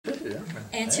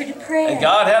Answer to prayer. And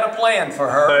God had a plan for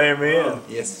her. Amen.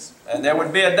 Yes. And there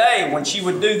would be a day when she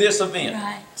would do this event.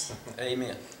 Right.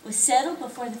 Amen. Was settled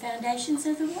before the foundations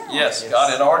of the world. Yes,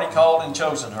 God had already called and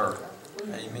chosen her.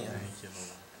 Amen.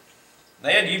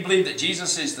 Ned, do you believe that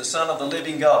Jesus is the Son of the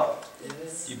living God?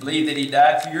 Yes. Do you believe that He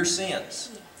died for your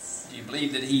sins? Yes. Do you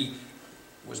believe that He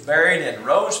was buried and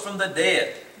rose from the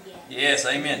dead? Yes. Yes,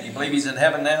 amen. Do you believe He's in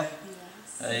heaven now?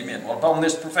 Yes. Amen. Well, upon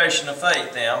this profession of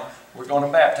faith now, we're going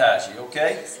to baptize you,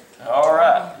 okay? All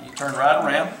right. You turn right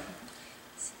around.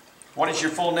 What is your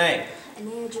full name?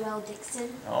 Anea Joelle Dixon.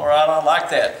 All right, I like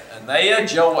that. Anea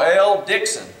Joelle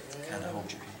Dixon. Kind of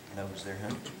hold your nose there,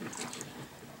 honey.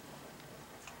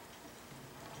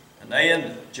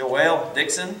 Anea Joelle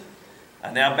Dixon.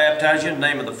 I now baptize you in the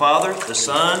name of the Father, the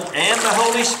Son, and the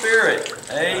Holy Spirit.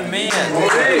 Amen.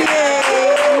 Yay!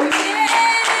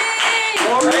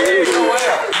 Anea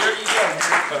Joelle, here you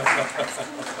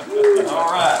go. All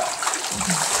right.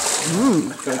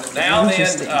 Now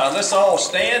then, let's all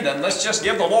stand and let's just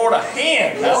give the Lord a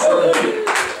hand. Hallelujah.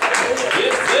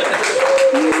 His goodness.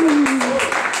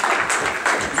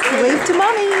 Wave to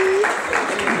mommy.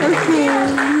 Okay.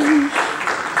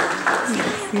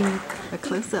 A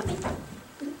close up.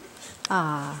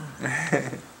 Ah.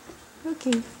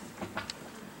 Okay.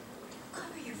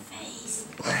 Cover your face.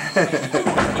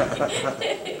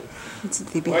 It's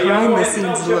the behind the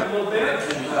scenes look.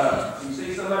 You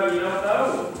see somebody you don't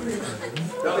know.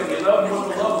 Tell them you love them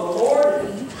with the love of the Lord.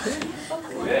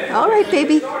 All right,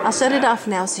 baby. I'll shut it off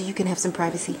now so you can have some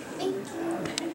privacy.